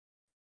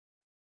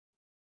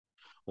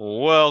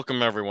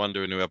Welcome everyone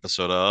to a new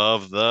episode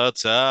of The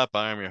Tap.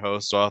 I am your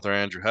host, author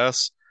Andrew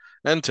Hess,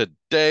 and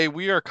today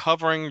we are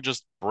covering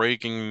just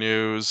breaking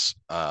news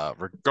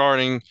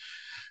regarding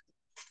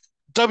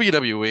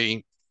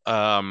WWE.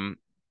 Um,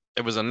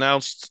 it was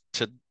announced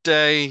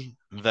today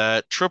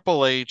that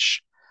Triple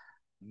H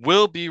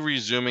will be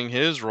resuming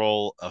his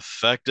role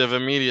effective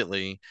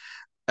immediately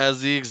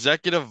as the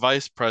executive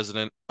vice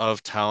president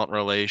of talent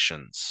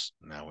relations.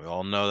 Now we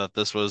all know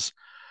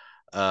that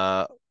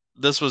uh,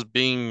 this was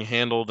being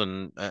handled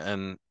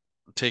and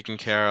taken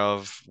care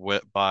of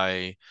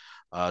by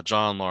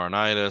John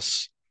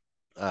Laurinaitis.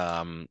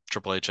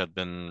 Triple H had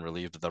been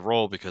relieved of the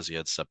role because he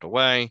had stepped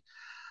away.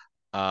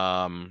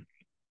 Um,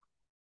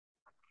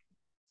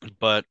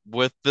 but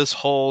with this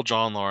whole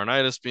John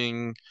Laurinaitis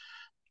being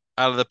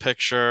out of the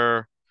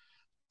picture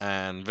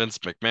and Vince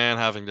McMahon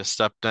having to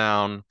step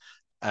down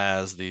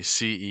as the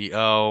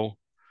CEO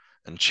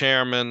and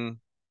chairman,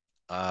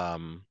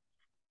 um,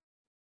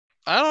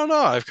 I don't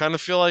know. I kind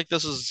of feel like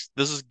this is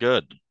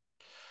good.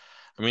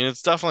 I mean,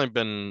 it's definitely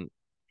been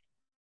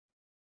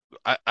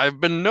I've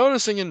been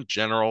noticing in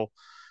general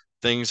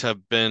things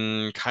have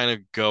been kind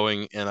of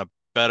going in a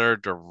better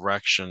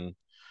direction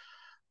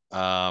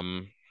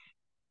um,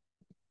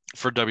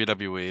 for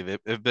WWE.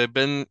 They've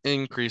been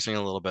increasing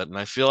a little bit, and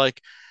I feel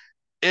like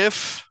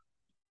if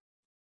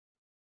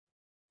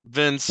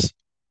Vince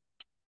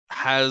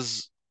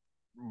has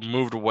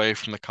moved away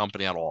from the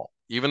company at all,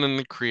 even in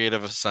the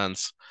creative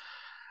sense,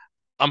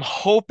 I'm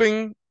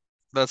hoping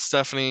that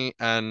Stephanie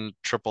and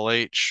Triple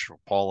H, or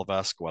Paul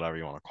Levesque, whatever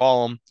you want to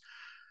call them,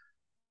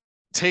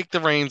 take the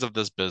reins of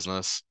this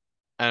business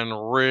and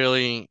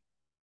really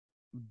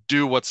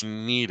do what's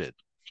needed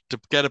to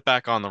get it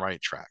back on the right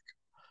track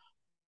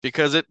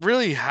because it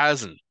really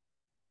hasn't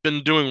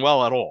been doing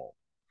well at all.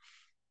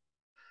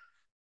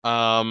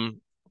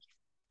 Um,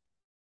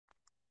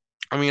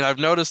 I mean, I've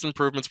noticed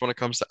improvements when it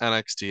comes to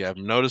NXT. I've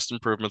noticed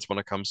improvements when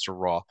it comes to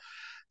Raw.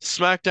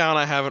 SmackDown,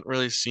 I haven't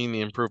really seen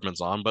the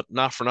improvements on, but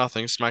not for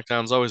nothing.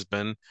 SmackDown's always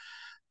been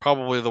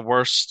probably the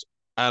worst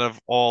out of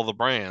all the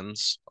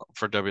brands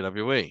for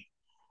WWE.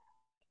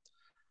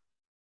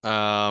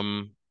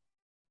 Um,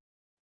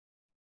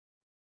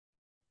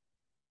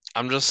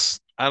 I don't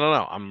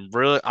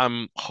know.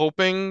 I'm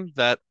hoping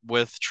that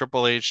with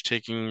Triple H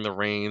taking the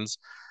reins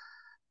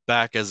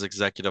back as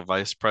executive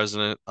vice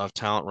president of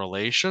talent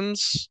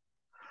relations,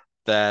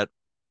 that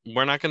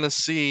we're not going to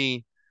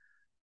see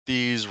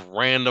these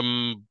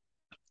random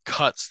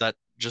cuts that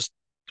just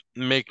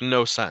make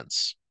no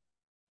sense.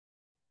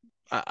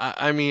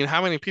 I mean,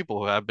 how many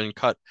people have been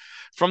cut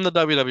from the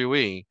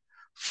WWE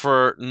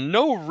for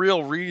no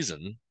real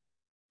reason,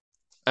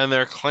 and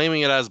they're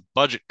claiming it as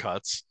budget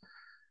cuts?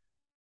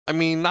 I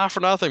mean, not for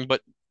nothing,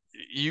 but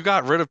you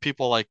got rid of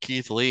people like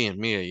Keith Lee and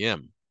Mia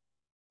Yim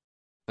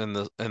in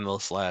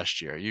this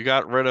last year. You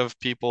got rid of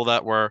people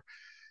that were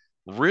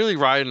really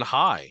riding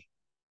high,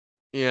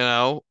 you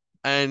know,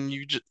 and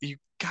you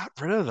got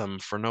rid of them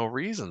for no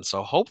reason.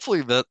 So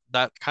hopefully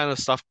that kind of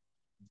stuff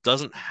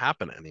doesn't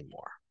happen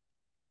anymore.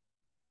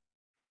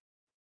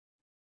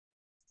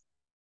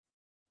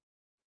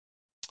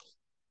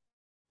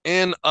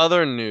 In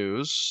other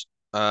news,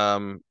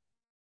 um,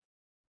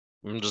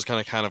 I'm just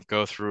gonna kind of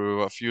go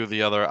through a few of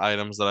the other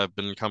items that I've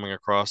been coming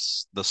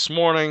across this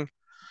morning.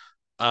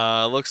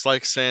 Looks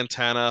like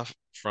Santana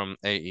from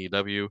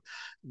AEW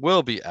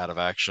will be out of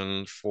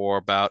action for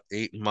about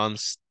 8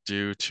 months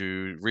due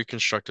to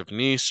reconstructive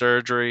knee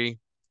surgery.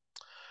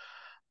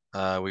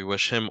 We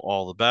wish him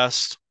all the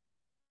best.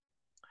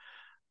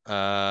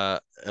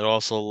 It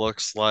also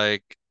looks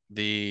like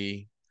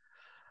the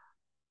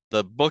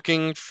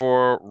booking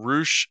for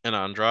Rush and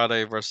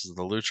Andrade versus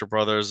the Lucha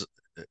Brothers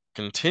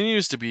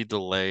continues to be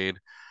delayed,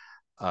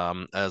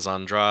 as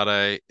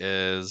Andrade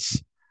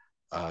is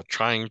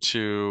trying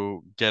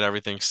to get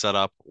everything set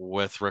up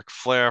with Ric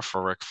Flair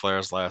for Ric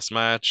Flair's last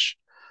match.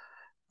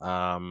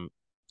 Um,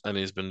 and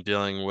he's been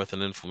dealing with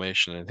an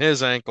inflammation in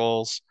his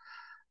ankles.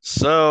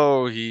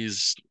 So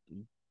he's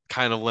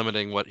kind of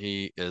limiting what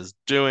he is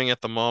doing at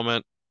the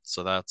moment.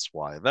 So that's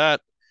why that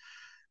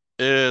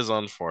is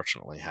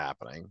unfortunately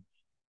happening.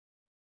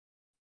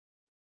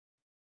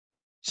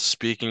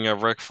 Speaking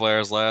of Ric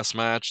Flair's last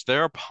match,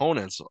 their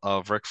opponents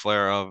of Ric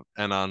Flair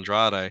and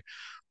Andrade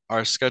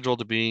are scheduled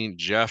to be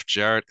Jeff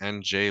Jarrett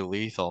and Jay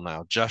Lethal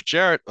now. Jeff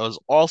Jarrett is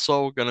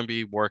also going to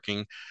be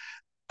working,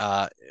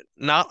 uh,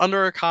 not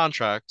under a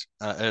contract.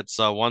 It's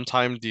a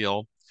one-time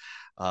deal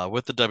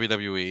with the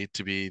WWE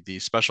to be the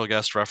special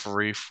guest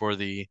referee for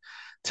the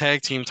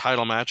tag team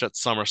title match at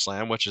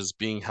SummerSlam, which is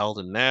being held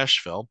in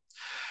Nashville.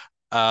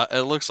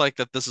 It looks like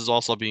that this is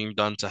also being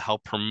done to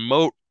help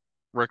promote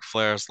Ric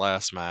Flair's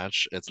last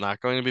match. It's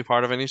not going to be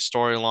part of any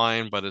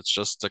storyline, but it's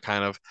just to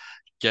kind of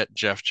get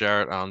Jeff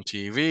Jarrett on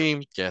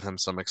TV, get him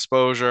some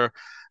exposure,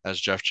 as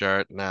Jeff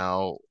Jarrett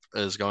now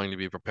is going to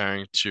be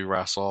preparing to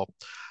wrestle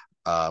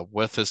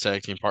with his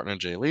tag team partner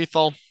Jay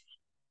Lethal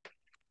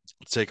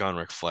to take on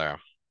Ric Flair.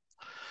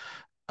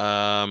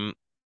 Um,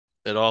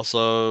 it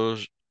also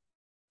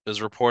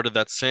is reported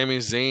that Sami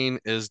Zayn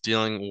is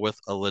dealing with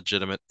a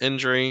legitimate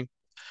injury.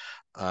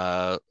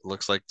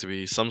 Looks like to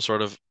be some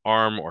sort of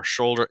arm or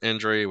shoulder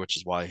injury, which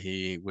is why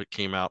he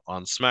came out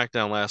on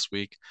SmackDown last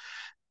week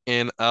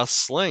in a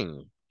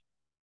sling.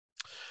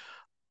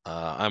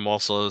 I'm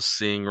also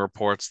seeing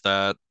reports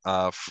that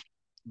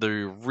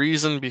the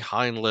reason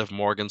behind Liv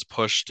Morgan's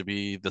push to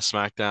be the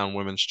SmackDown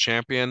Women's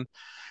Champion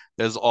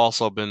has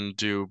also been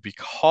due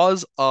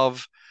because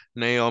of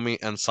Naomi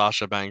and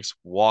Sasha Banks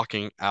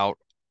walking out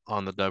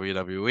on the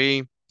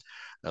WWE.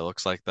 It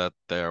looks like that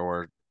there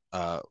were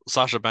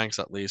Sasha Banks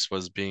at least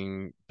was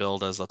being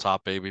billed as the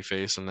top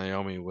babyface, and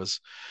Naomi was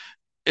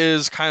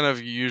is kind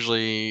of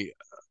usually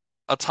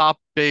a top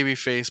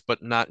babyface,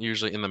 but not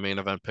usually in the main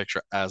event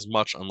picture as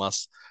much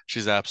unless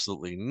she's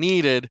absolutely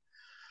needed.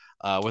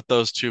 With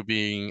those two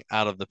being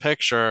out of the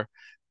picture,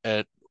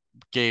 it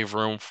gave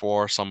room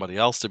for somebody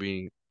else to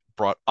be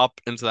brought up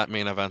into that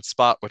main event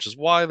spot, which is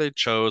why they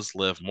chose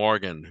Liv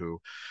Morgan, who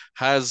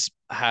has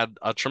had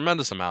a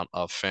tremendous amount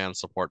of fan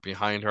support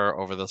behind her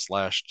over this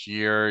last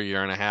year,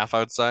 year and a half, I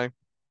would say.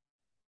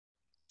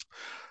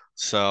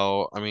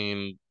 So, I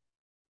mean,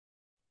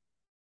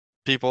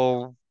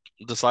 people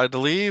decide to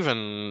leave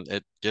and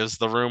it gives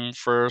the room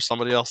for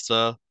somebody else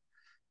to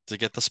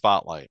get the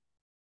spotlight.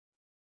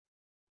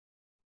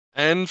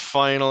 And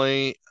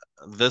finally,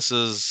 this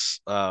is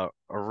a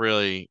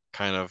really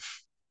kind of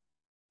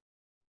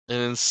an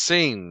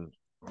insane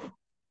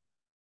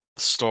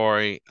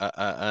story,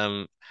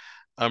 and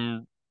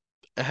I'm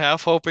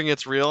half hoping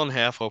it's real and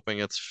half hoping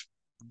it's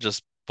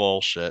just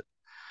bullshit.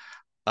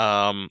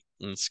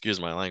 Excuse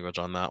my language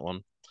on that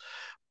one,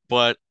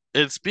 but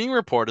it's being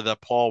reported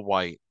that Paul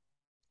White,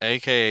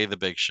 aka The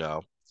Big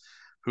Show,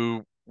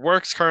 who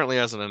works currently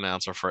as an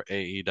announcer for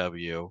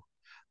AEW,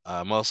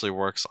 mostly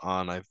works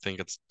on I think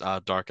it's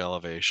Dark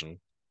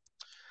Elevation.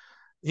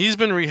 He's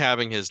been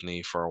rehabbing his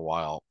knee for a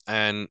while,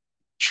 and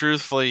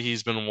truthfully,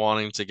 he's been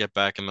wanting to get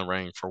back in the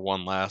ring for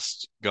one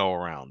last go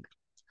around.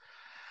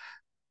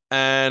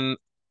 And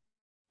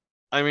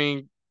I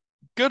mean,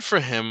 good for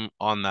him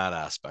on that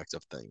aspect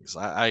of things.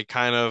 I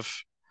kind of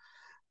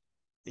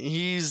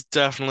he's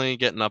definitely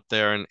getting up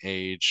there in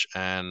age,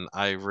 and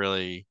I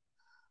really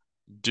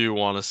do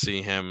want to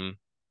see him,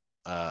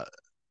 uh,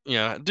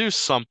 do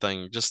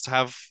something, just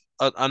have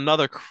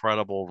another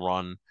credible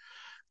run,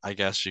 I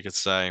guess you could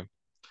say.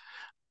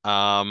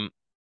 Um,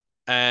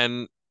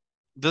 and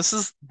this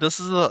is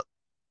the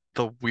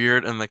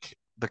weird and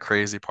the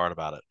crazy part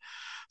about it.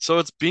 So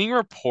it's being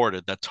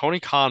reported that Tony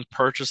Khan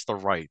purchased the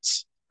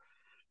rights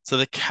to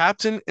the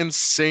Captain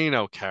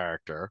Insano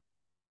character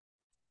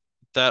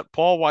that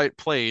Paul White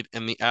played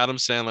in the Adam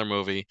Sandler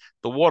movie,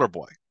 The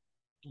Waterboy.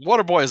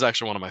 Waterboy is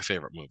actually one of my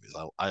favorite movies.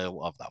 I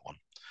love that one.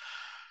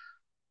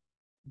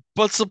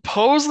 But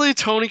supposedly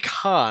Tony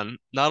Khan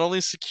not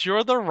only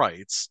secured the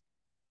rights,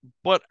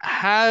 but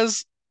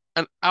has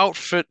an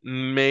outfit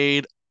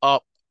made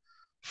up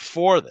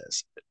for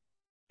this.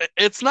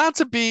 It's not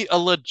to be a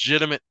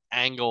legitimate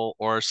angle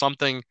or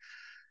something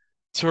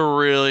to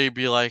really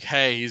be like,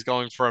 hey, he's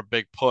going for a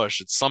big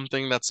push. It's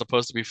something that's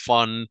supposed to be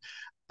fun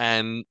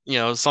and,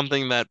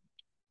 something that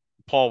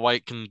Paul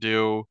White can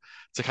do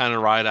to kind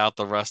of ride out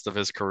the rest of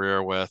his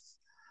career with.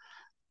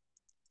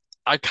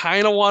 I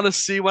kind of want to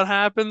see what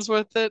happens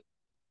with it.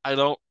 I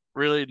don't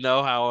really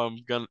know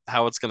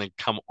how it's gonna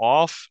come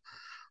off,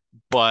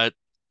 but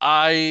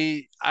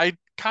I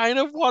kind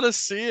of want to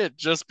see it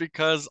just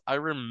because I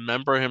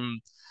remember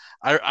him.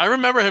 I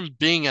remember him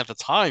being at the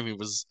time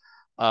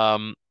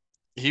um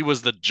he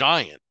was the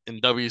Giant in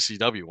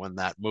WCW when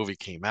that movie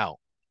came out,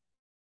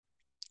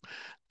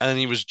 and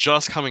he was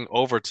just coming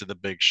over to the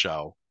Big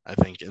Show, I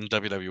think, in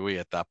WWE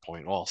at that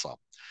point also.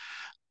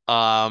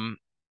 Um,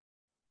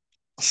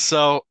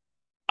 so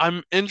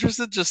I'm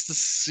interested just to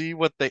see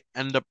what they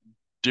end up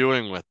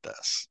doing with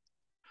this.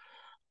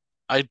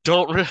 I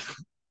don't really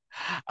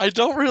I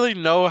don't really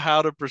know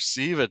how to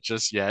perceive it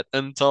just yet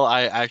until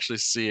I actually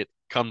see it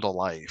come to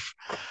life.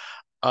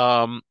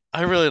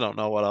 I really don't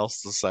know what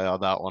else to say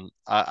on that one.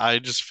 I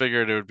just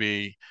figured it would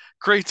be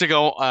great to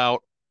go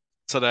out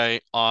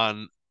today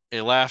on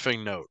a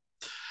laughing note.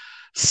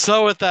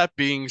 So, with that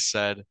being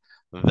said,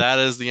 that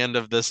is the end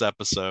of this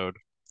episode.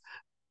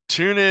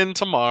 Tune in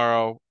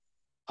tomorrow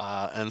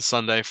and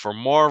Sunday for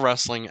more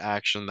wrestling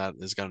action that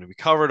is going to be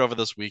covered over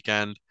this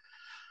weekend.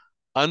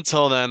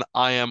 Until then,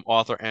 I am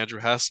author Andrew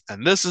Hess,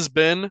 and this has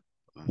been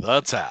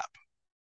The Tap.